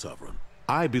spoke with Sovereign.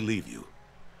 I believe you.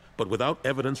 But without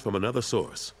evidence from another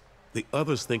source, the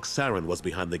others think Saren was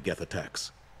behind the Geth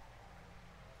attacks.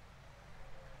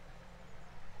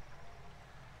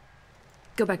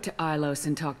 Go back to Ilos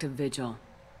and talk to Vigil.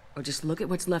 Or just look at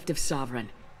what's left of Sovereign.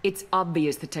 It's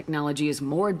obvious the technology is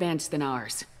more advanced than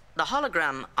ours. The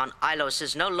hologram on Ilos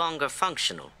is no longer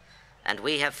functional, and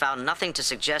we have found nothing to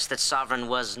suggest that Sovereign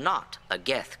was not a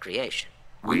Geth creation.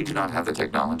 We do not have the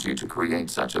technology to create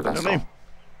such a vessel.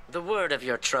 The word of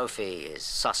your trophy is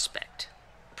suspect.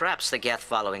 Perhaps the Geth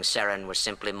following Saren were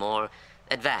simply more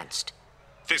advanced.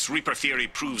 This Reaper theory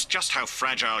proves just how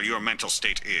fragile your mental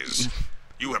state is.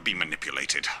 You have been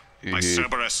manipulated by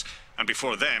Cerberus, and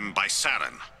before them, by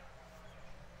Saren.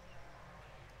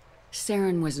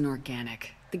 Saren was an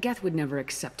organic. The Geth would never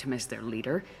accept him as their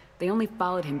leader. They only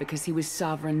followed him because he was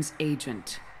Sovereign's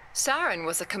agent. Saren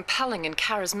was a compelling and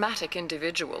charismatic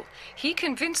individual. He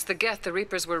convinced the Geth the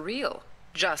Reapers were real,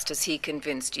 just as he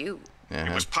convinced you.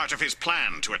 It was part of his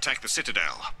plan to attack the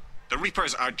Citadel. The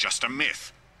Reapers are just a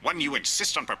myth, one you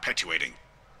insist on perpetuating.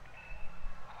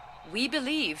 We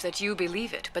believe that you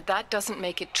believe it, but that doesn't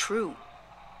make it true.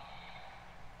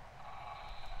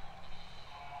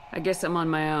 I guess I'm on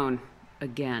my own.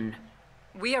 Again.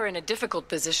 We are in a difficult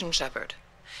position, Shepard.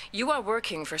 You are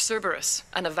working for Cerberus,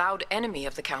 an avowed enemy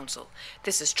of the Council.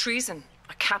 This is treason,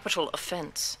 a capital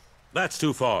offense. That's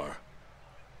too far.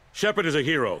 Shepard is a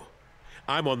hero.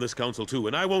 I'm on this council too,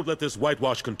 and I won't let this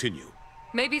whitewash continue.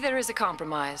 Maybe there is a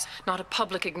compromise. Not a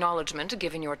public acknowledgement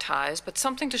given your ties, but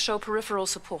something to show peripheral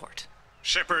support.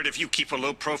 Shepard, if you keep a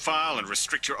low profile and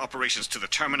restrict your operations to the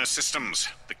Terminus systems,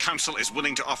 the Council is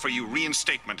willing to offer you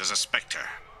reinstatement as a Spectre.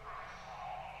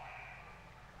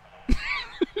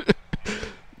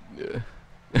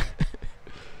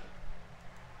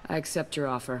 I accept your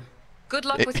offer. Good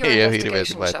luck with your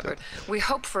investigation, Shepard. We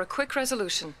hope for a quick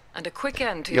resolution and a quick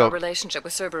end to your relationship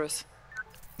with Cerberus.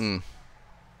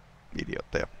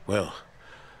 Idiootteja. Well,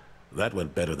 that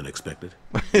went better than expected.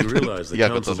 You realize the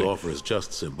Council's offer is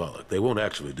just symbolic. They won't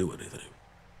actually do anything.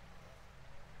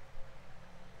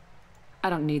 I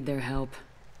don't need their help.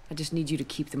 I just need you to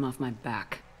keep them off my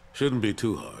back. Shouldn't be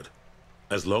too hard.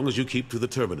 As long as you keep to the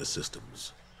Terminus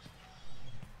systems.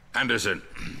 Anderson,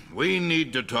 we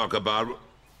need to talk about...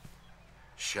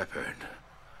 Shepard,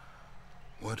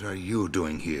 what are you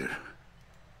doing here?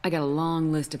 I got a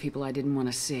long list of people I didn't want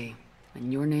to see,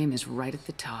 and your name is right at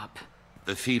the top.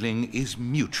 The feeling is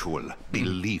mutual,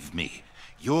 believe me.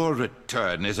 Your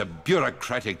return is a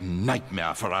bureaucratic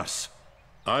nightmare for us.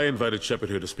 I invited Shepard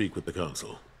here to speak with the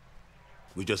Council.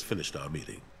 We just finished our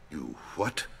meeting. You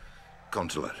what?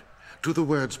 Counselor, do the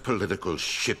words political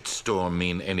shitstorm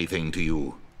mean anything to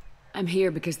you? I'm here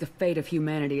because the fate of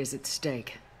humanity is at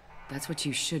stake. That's what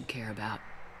you should care about.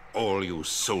 All you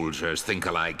soldiers think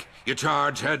alike. You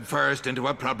charge headfirst into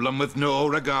a problem with no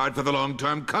regard for the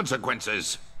long-term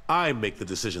consequences. I make the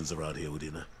decisions around here,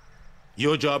 Udina.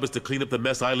 Your job is to clean up the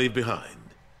mess I leave behind.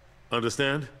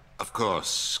 Understand? Of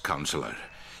course, Counselor.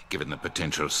 Given the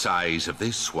potential size of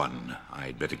this one,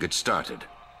 I'd better get started.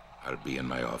 I'll be in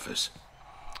my office.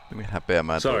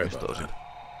 Sorry about that.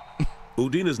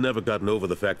 Udina's never gotten over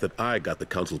the fact that I got the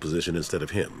Council position instead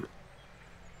of him.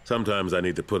 Sometimes I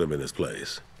need to put him in his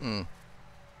place.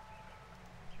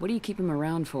 What do you keep him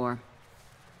around for?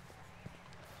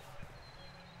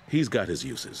 He's got his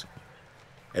uses.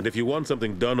 And if you want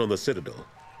something done on the Citadel,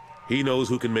 he knows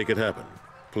who can make it happen.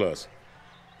 Plus,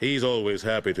 he's always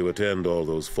happy to attend all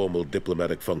those formal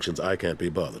diplomatic functions I can't be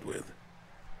bothered with.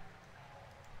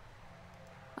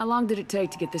 How long did it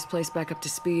take to get this place back up to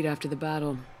speed after the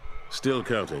battle? Still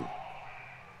counting.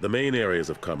 The main areas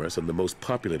of commerce and the most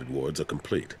populated wards are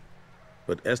complete.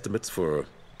 But estimates for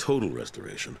total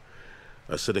restoration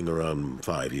are sitting around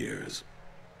 5 years.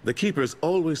 The Keepers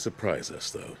always surprise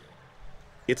us, though.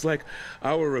 It's like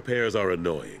our repairs are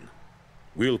annoying.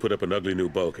 We'll put up an ugly new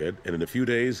bulkhead, and in a few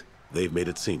days, they've made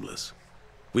it seamless.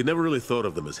 We never really thought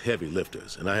of them as heavy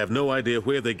lifters, and I have no idea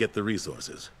where they get the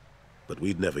resources. But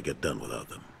we'd never get done without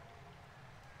them.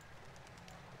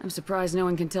 I'm surprised no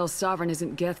one can tell Sovereign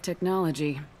isn't Geth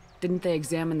technology. Didn't they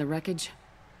examine the wreckage?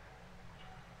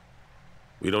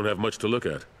 We don't have much to look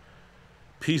at.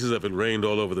 Pieces of it rained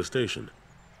all over the station.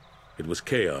 It was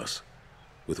chaos,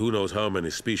 with who knows how many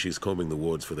species combing the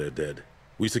wards for their dead.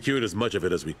 We secured as much of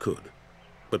it as we could.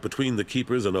 But between the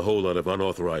Keepers and a whole lot of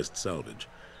unauthorized salvage,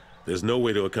 there's no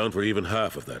way to account for even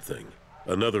half of that thing.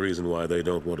 Another reason why they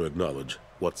don't want to acknowledge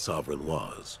what Sovereign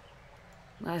was.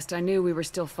 Last I knew, we were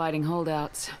still fighting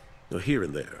holdouts. Here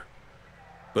and there.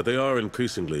 But they are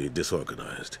increasingly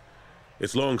disorganized.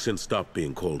 It's long since stopped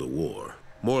being called a war.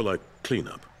 More like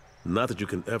cleanup. Not that you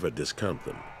can ever discount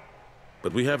them.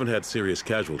 But we haven't had serious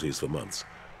casualties for months.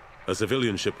 A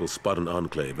civilian ship will spot an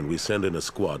enclave and we send in a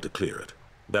squad to clear it.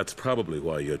 That's probably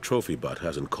why your trophy bot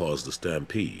hasn't caused the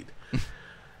stampede.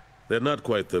 They're not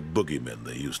quite the boogeymen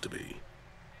they used to be.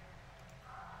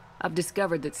 I've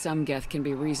discovered that some Geth can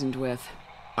be reasoned with.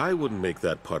 I wouldn't make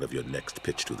that part of your next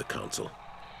pitch to the Council.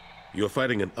 You're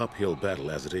fighting an uphill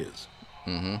battle as it is.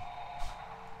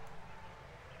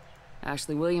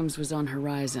 Ashley Williams was on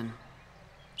Horizon.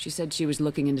 She said she was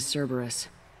looking into Cerberus.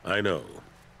 I know.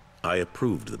 I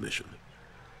approved the mission.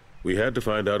 We had to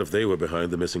find out if they were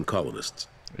behind the missing colonists.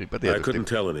 I couldn't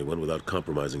tell anyone without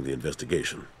compromising the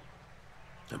investigation.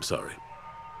 I'm sorry.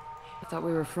 I thought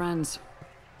we were friends.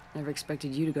 Never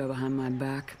expected you to go behind my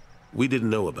back. We didn't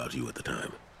know about you at the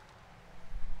time.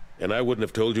 And I wouldn't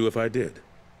have told you if I did.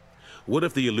 What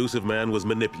if the elusive man was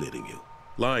manipulating you,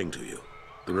 lying to you?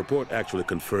 The report actually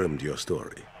confirmed your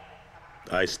story.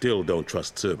 I still don't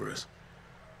trust Cerberus.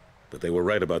 But they were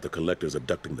right about the collectors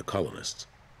abducting the colonists.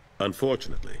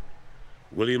 Unfortunately,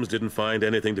 Williams didn't find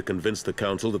anything to convince the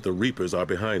Council that the Reapers are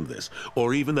behind this,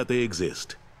 or even that they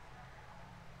exist.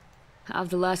 How've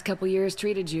the last couple years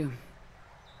treated you?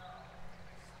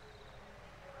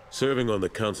 Serving on the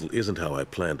Council isn't how I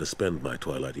plan to spend my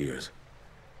twilight years.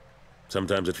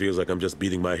 Sometimes it feels like I'm just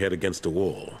beating my head against a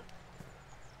wall.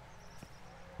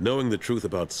 Knowing the truth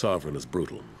about Sovereign is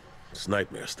brutal, It's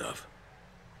nightmare stuff.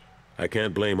 I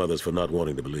can't blame others for not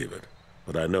wanting to believe it,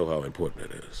 but I know how important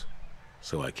it is.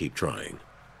 So I keep trying.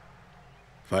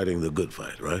 Fighting the good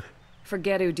fight, right?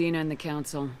 Forget Udina and the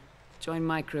Council. Join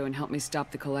my crew and help me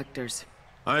stop the collectors.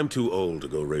 I'm too old to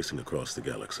go racing across the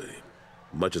galaxy.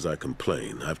 Much as I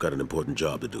complain, I've got an important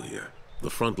job to do here. The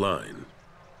front line.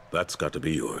 That's got to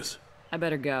be yours. I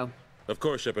better go. Of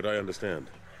course, Shepard, I understand.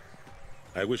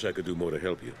 I wish I could do more to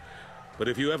help you. But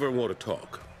if you ever want to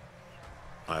talk,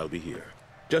 I'll be here.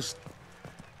 Just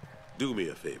do me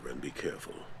a favor and be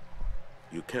careful.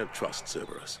 You can't trust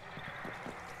Cerberus.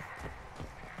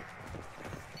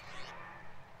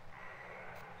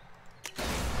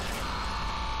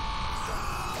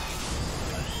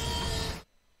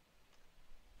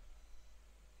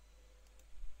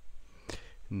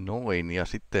 Noin, ja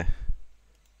sitten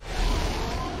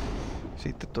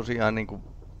tosiaan niinku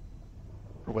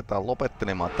ruvetaan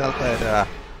lopettelemaan tältä erää.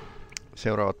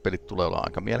 Seuraavat pelit tulee olla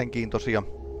aika mielenkiintoisia.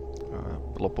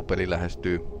 Loppupeli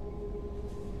lähestyy.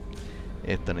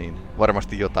 Että niin,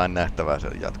 varmasti jotain nähtävää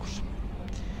sen jatkossa.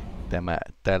 Tämä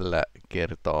tällä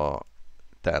kertaa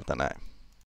täältä näin.